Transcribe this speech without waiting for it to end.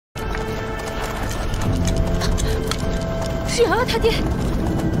是瑶瑶他爹。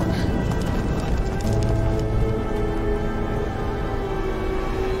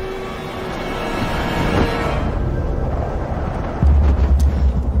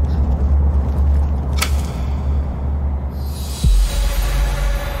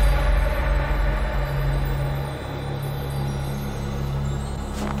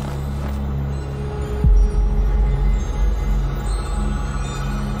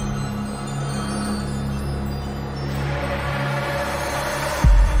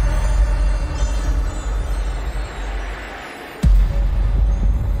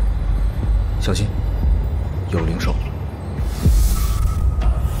 小心，有灵兽。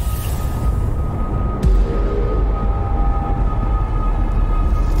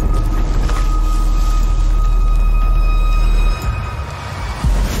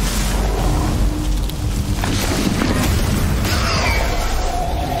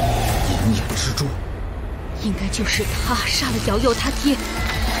银眼蜘蛛，应该就是他杀了瑶瑶他爹。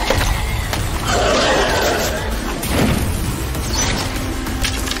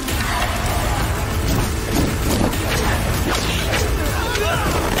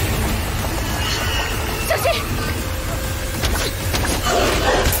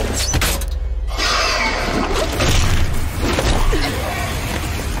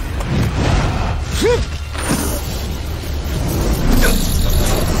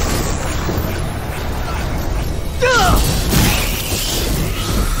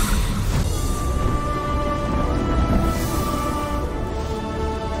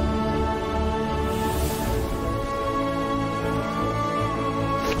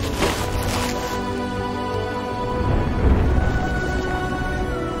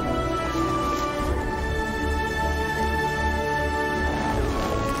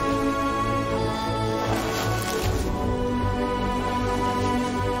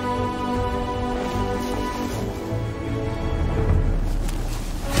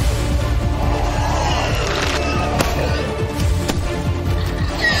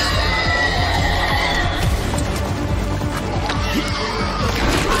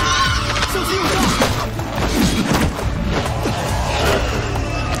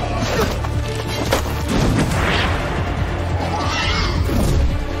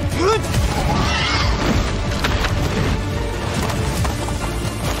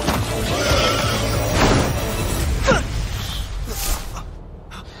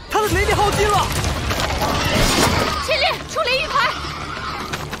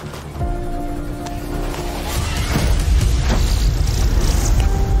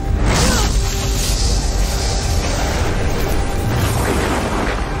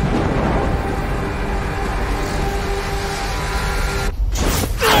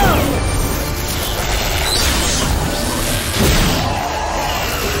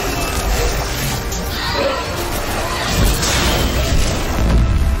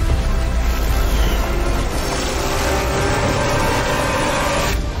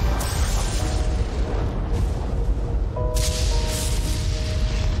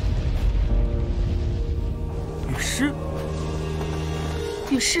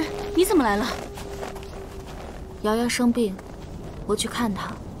 雨师，你怎么来了？瑶瑶生病，我去看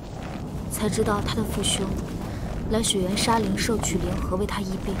她，才知道她的父兄来雪原杀灵兽取灵核为她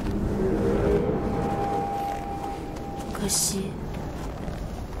医病。可惜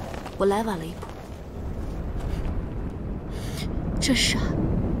我来晚了一步。这傻，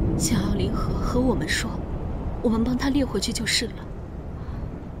想要灵核和我们说，我们帮他猎回去就是了。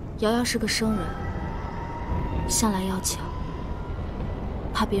瑶瑶是个生人，向来要强，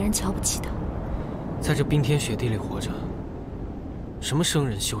怕别人瞧不起她。在这冰天雪地里活着，什么生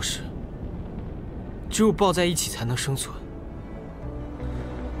人修士，只有抱在一起才能生存。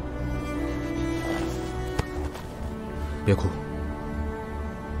别哭，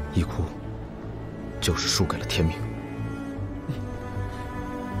一哭就是输给了天命。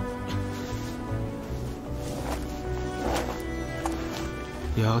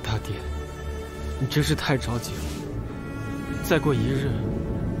瑶瑶他爹，你真是太着急了。再过一日，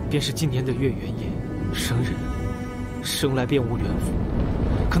便是今年的月圆夜，生人生来便无缘福，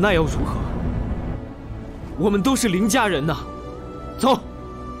可那又如何？我们都是林家人呐。走，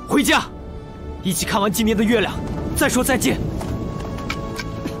回家，一起看完今年的月亮，再说再见。